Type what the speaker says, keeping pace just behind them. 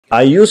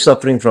Are you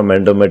suffering from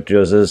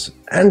endometriosis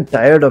and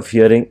tired of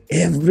hearing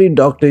every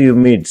doctor you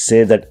meet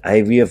say that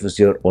IVF is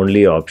your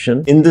only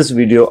option? In this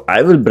video,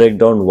 I will break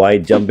down why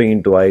jumping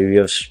into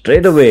IVF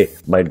straight away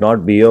might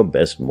not be your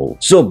best move.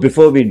 So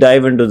before we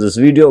dive into this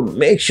video,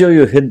 make sure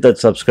you hit that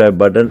subscribe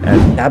button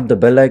and tap the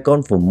bell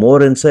icon for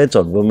more insights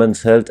on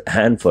women's health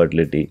and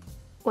fertility.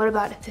 What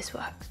about if this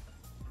works?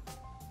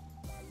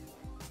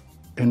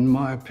 In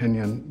my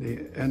opinion, the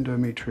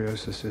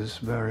endometriosis is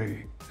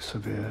very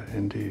severe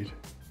indeed.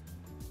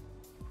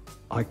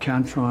 I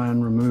can try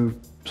and remove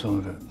some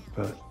of it,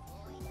 but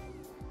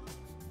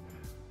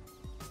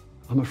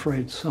I'm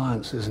afraid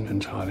science isn't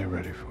entirely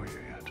ready for you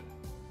yet.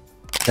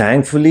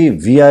 Thankfully,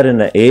 we are in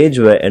an age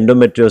where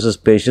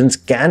endometriosis patients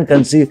can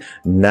conceive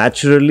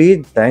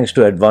naturally thanks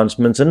to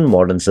advancements in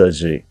modern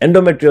surgery.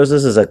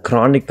 Endometriosis is a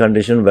chronic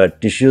condition where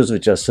tissues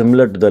which are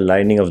similar to the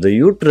lining of the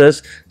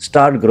uterus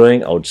start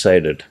growing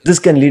outside it. This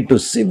can lead to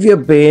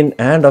severe pain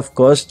and of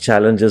course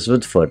challenges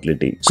with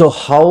fertility. So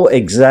how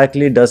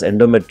exactly does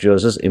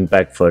endometriosis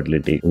impact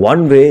fertility?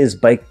 One way is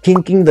by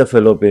kinking the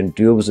fallopian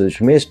tubes,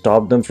 which may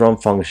stop them from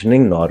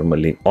functioning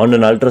normally. On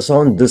an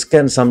ultrasound, this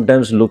can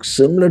sometimes look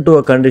similar to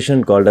a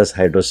condition called as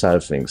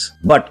hydrosalpinx.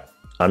 But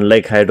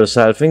unlike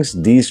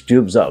hydrosalpinx, these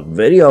tubes are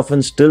very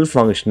often still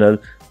functional,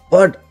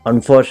 but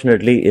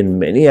unfortunately in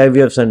many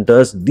IVF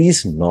centers,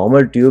 these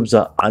normal tubes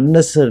are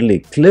unnecessarily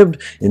clipped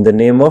in the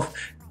name of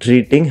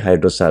treating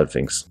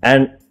hydrosalpinx,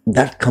 and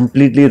that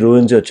completely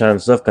ruins your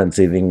chances of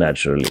conceiving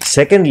naturally.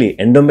 Secondly,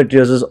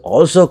 endometriosis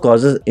also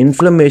causes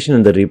inflammation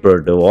in the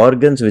reproductive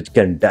organs, which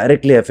can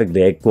directly affect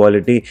the egg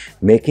quality,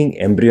 making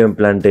embryo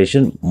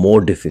implantation more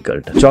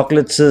difficult.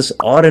 Chocolate cysts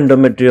or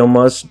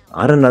endometriomas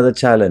are another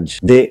challenge.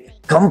 They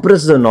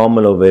compress the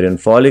normal ovarian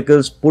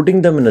follicles,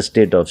 putting them in a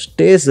state of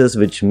stasis,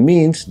 which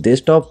means they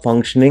stop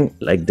functioning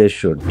like they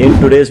should. In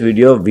today's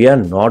video, we are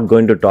not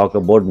going to talk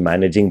about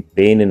managing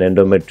pain in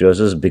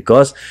endometriosis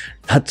because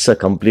that's a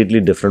completely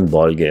different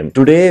ball game.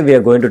 Today, we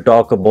are going to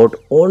talk about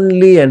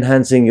only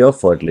enhancing your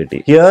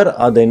fertility. Here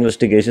are the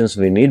investigations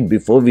we need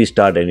before we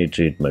start any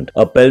treatment.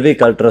 A pelvic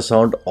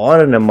ultrasound or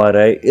an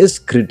MRI is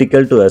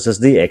critical to assess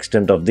the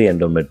extent of the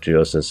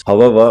endometriosis.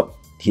 However,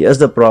 here's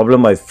the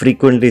problem I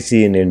frequently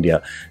see in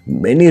India.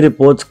 Many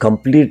reports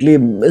completely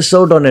miss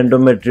out on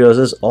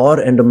endometriosis or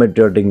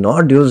endometriotic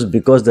nodules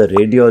because the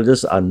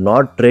radiologists are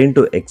not trained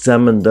to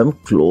examine them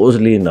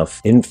closely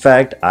enough. In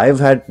fact, I've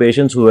had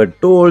patients who were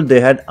told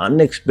they had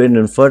unexplained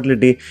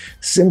infertility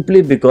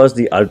simply because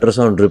the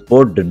ultrasound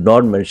report did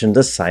not mention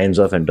the signs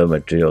of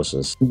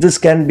endometriosis. This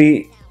can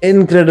be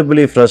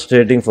incredibly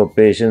frustrating for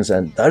patients,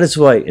 and that is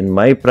why in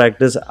my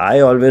practice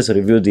I always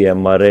review the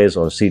MRIs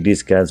or CT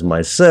scans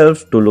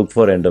myself to look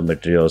for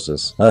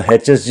endometriosis. A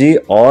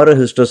HSG or a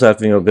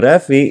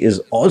hysterosalpingography is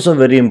also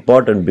very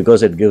important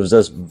because it gives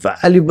us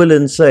valuable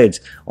insights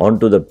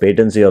onto the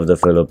patency of the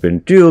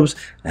fallopian tubes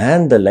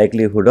and the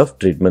likelihood of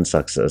treatment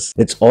success.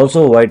 It's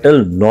also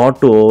vital not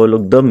to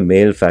overlook the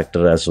male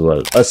factor as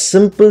well. A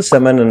simple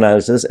semen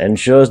analysis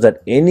ensures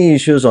that any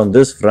issues on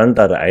this front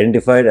are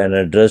identified and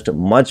addressed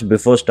much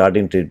before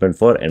starting treatment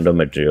for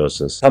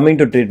endometriosis. Coming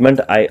to treatment,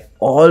 I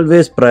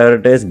always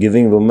prioritize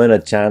giving women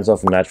a chance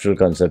of natural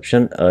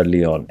conception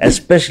early on,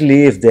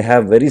 especially if they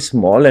have very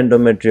small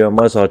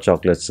endometriomas or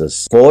chocolate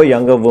cysts. For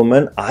younger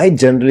women, I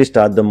generally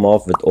start them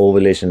off with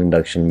ovulation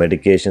induction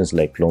medications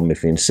like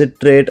clomiphene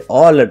citrate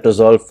or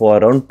letrozole for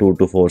around 2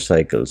 to 4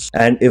 cycles.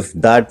 And if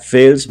that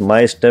fails,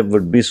 my step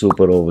would be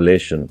super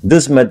ovulation.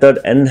 This method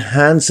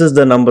enhances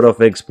the number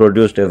of eggs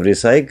produced every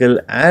cycle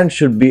and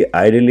should be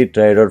ideally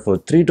tried out for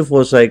 3 to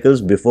 4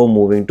 cycles before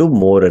moving to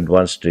more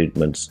advanced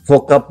treatments.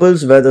 For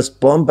couples where the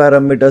sperm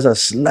parameters are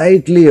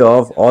slightly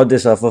off or they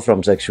suffer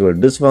from sexual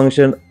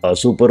dysfunction, a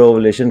super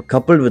ovulation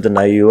coupled with an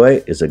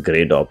IUI is a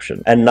great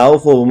option. And now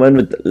for women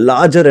with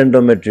larger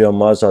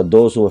endometriomas or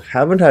those who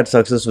haven't had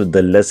success with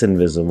the less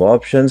invasive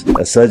options,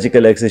 a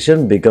surgical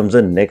excision becomes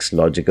the next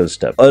logical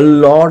step. A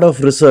lot of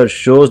research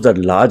shows that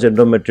large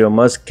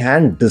endometriomas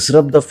can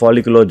disrupt the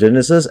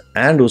folliculogenesis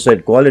and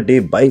oocyte quality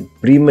by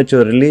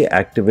prematurely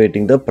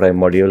activating the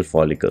primordial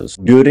follicles.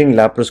 During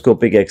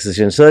laparoscopic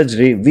excision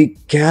surgery, we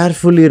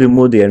carefully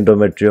remove the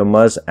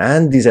endometriomas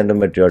and these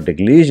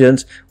endometriotic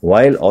lesions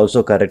while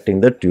also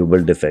correcting the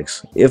tubal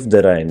defects, if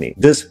there are any.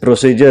 This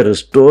procedure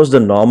restores the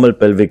normal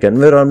pelvic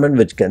environment,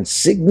 which can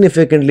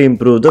significantly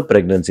improve the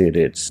pregnancy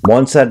rates.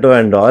 Monsanto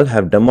and all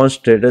have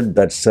demonstrated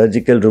that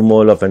surgical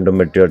removal of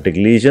endometriotic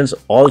lesions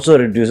also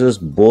reduces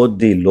both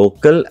the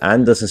local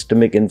and the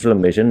systemic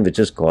inflammation which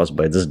is caused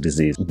by this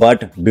disease.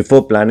 But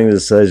before planning the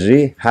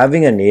surgery,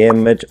 having an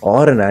AMH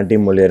or an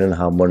anti-Mullerian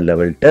hormone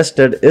level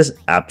tested is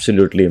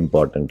absolutely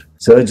important.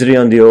 Surgery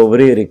on the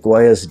ovary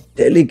requires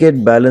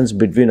delicate balance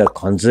between a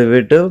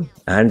conservative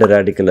and a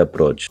radical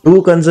approach.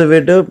 Too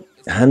conservative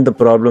and the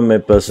problem may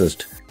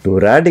persist. Too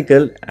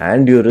radical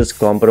and you risk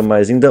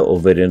compromising the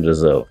ovarian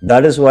reserve.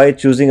 That is why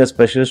choosing a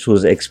specialist who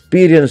is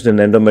experienced in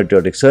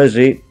endometriotic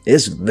surgery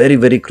is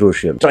very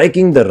crucial.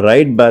 Striking the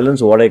right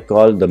balance, what I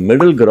call the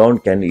middle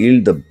ground, can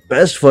yield the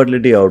best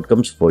fertility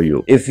outcomes for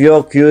you. If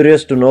you're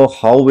curious to know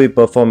how we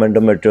perform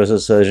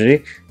endometriosis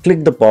surgery,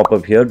 click the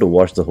pop-up here to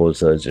watch the whole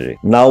surgery.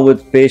 Now,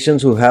 with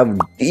patients who have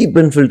deep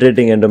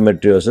infiltrating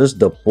endometriosis,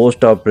 the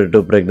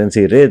post-operative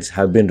pregnancy rates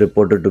have been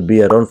reported to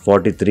be around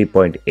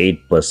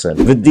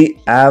 43.8%, with the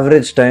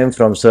average time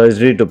from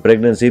surgery to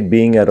pregnancy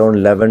being around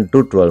 11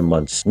 to 12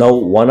 months. Now,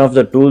 one of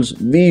the tools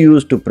we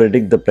use to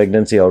predict the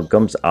pregnancy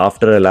outcomes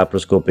after a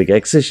laparoscopic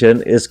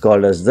excision is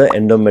called as the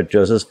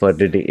Endometriosis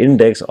Fertility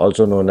Index,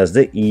 also known as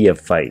the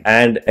EFI.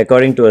 And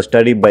according to a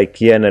study by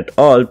Kian et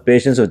al.,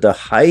 patients with a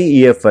high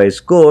EFI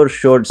score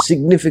showed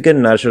significant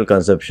natural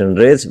conception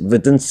rates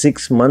within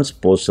 6 months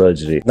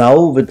post-surgery. Now,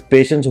 with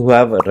patients who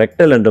have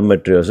rectal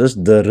endometriosis,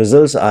 the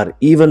results are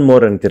even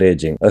more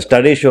encouraging. A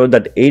study showed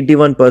that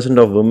 81%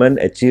 of women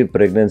achieve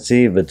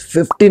pregnancy, with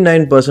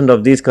 59%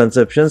 of these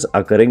conceptions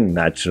occurring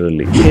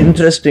naturally.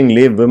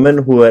 Interestingly, women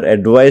who are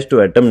advised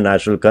to attempt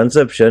natural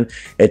conception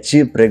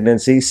achieve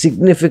pregnancy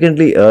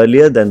significantly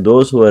earlier than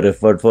those who are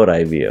referred for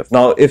IVF.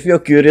 Now, if you're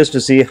curious to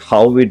see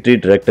how we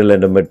treat rectal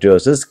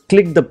endometriosis,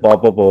 click the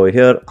pop-up over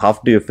here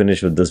after you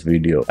finish with this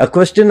video. A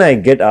question I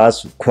get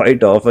asked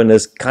quite often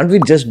is, can't we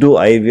just do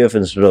IVF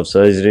instead of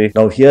surgery?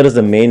 Now, here is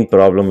the main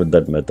problem with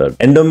that method.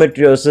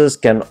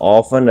 Endometriosis can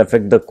often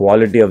affect the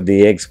quality of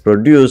the eggs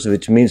produced,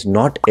 which means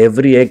not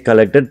every egg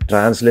collected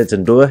translates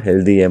into a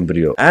healthy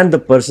embryo. And the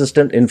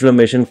persistent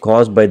inflammation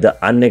caused by the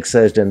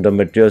unexcised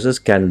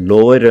endometriosis can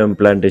lower your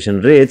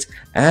implantation rates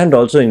and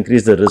also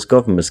increase the risk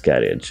of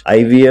miscarriage.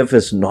 IVF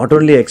is not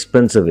only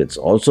expensive, it's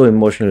also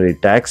emotionally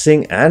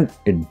taxing, and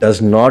it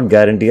does not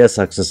guarantee a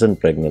success in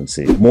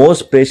pregnancy.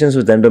 Most patients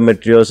with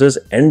endometriosis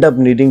end up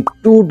needing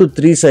 2 to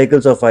 3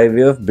 cycles of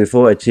IVF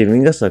before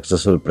achieving a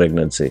successful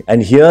pregnancy.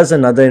 And here's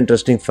another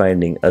interesting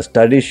finding. A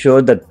study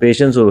showed that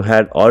patients who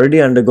had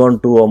already undergone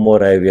 2 or more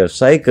IVF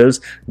cycles,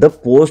 the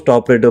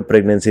post-operative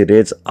pregnancy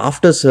rates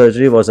after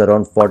surgery was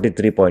around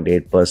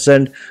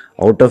 43.8%,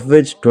 out of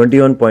which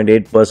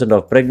 21.8%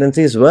 of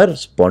pregnancies were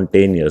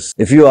spontaneous.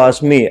 If you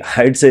ask me,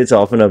 I'd say it's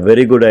often a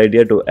very good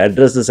idea to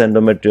address this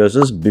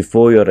endometriosis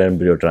before your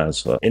embryo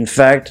transfer. In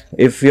fact,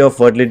 if your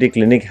fertility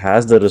clinic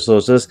has the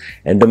resources,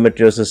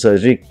 endometriosis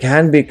surgery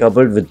can be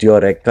coupled with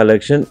your egg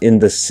collection in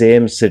the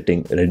same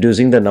sitting,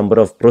 reducing the number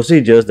of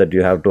procedures that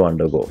you have to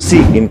undergo.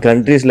 See, in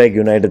countries like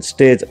United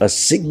States, a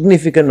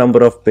significant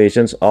number of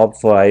patients opt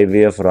for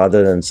IVF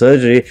rather than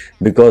surgery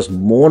because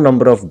more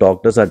number of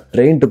doctors are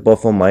trained to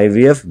perform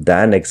IVF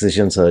than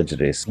excision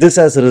surgeries. This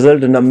has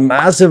resulted in a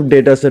massive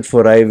data set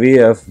for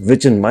IVF,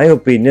 which in my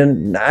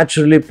opinion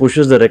naturally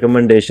pushes the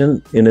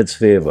recommendation in its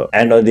favor.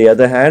 And on the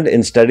other hand,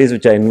 in studies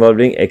which are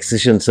involving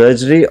excision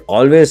surgery,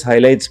 always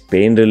highlights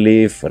pain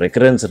relief,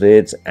 recurrence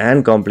rates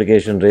and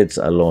complication rates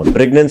alone.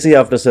 Pregnancy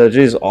after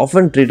surgery is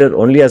often treated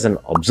only as an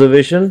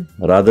observation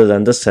rather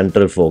than the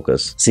central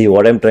focus. See,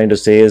 what I'm trying to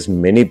say is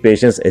many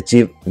patients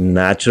achieve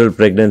natural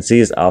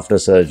pregnancies after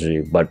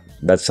surgery, but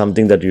that's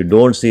something that you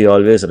don't see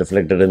always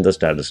reflected in the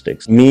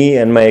statistics. Me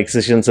and my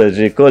excision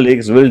surgery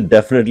colleagues will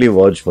definitely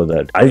vouch for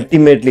that.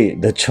 Ultimately,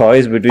 the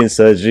choice between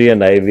surgery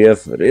and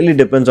IVF really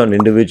depends on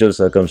individual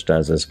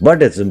circumstances,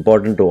 but it's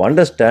important to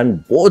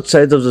understand both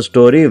sides of the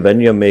story when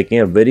you're making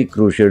a very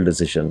crucial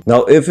decision.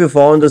 Now, if you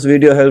found this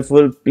video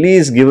helpful,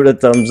 please give it a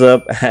thumbs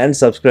up and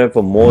subscribe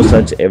for more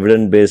such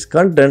evidence-based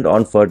content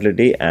on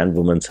fertility and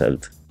women's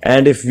health.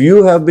 And if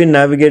you have been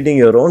navigating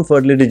your own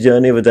fertility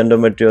journey with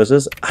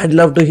endometriosis, I'd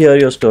love to hear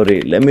your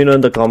story. Let me know in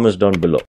the comments down below.